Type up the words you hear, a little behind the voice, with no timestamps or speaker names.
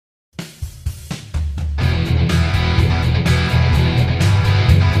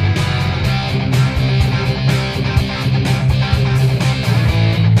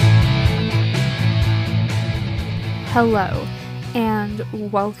Hello, and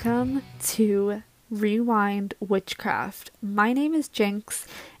welcome to Rewind Witchcraft. My name is Jinx,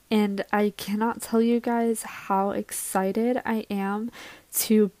 and I cannot tell you guys how excited I am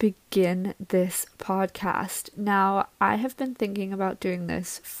to begin this podcast. Now, I have been thinking about doing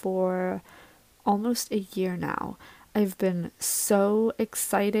this for almost a year now. I've been so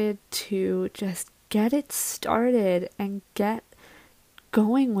excited to just get it started and get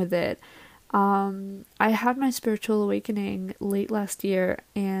going with it. I had my spiritual awakening late last year,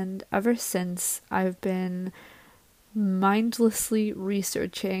 and ever since I've been mindlessly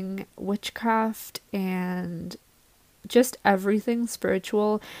researching witchcraft and just everything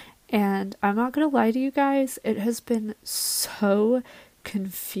spiritual. And I'm not gonna lie to you guys, it has been so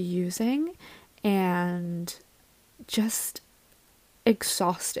confusing and just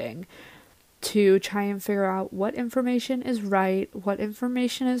exhausting to try and figure out what information is right, what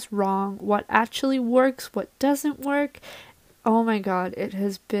information is wrong, what actually works, what doesn't work. Oh my god, it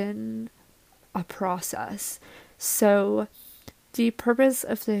has been a process. So, the purpose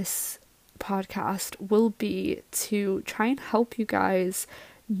of this podcast will be to try and help you guys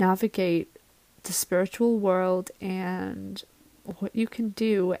navigate the spiritual world and what you can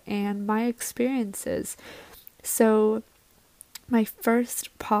do and my experiences. So, my first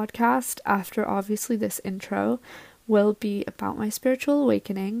podcast, after obviously this intro, will be about my spiritual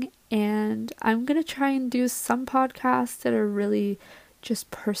awakening, and I'm going to try and do some podcasts that are really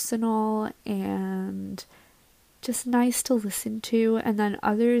just personal and just nice to listen to, and then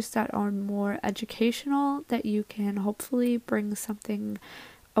others that are more educational that you can hopefully bring something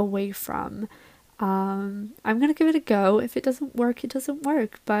away from. I'm gonna give it a go. If it doesn't work, it doesn't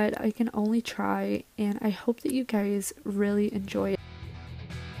work, but I can only try, and I hope that you guys really enjoy it.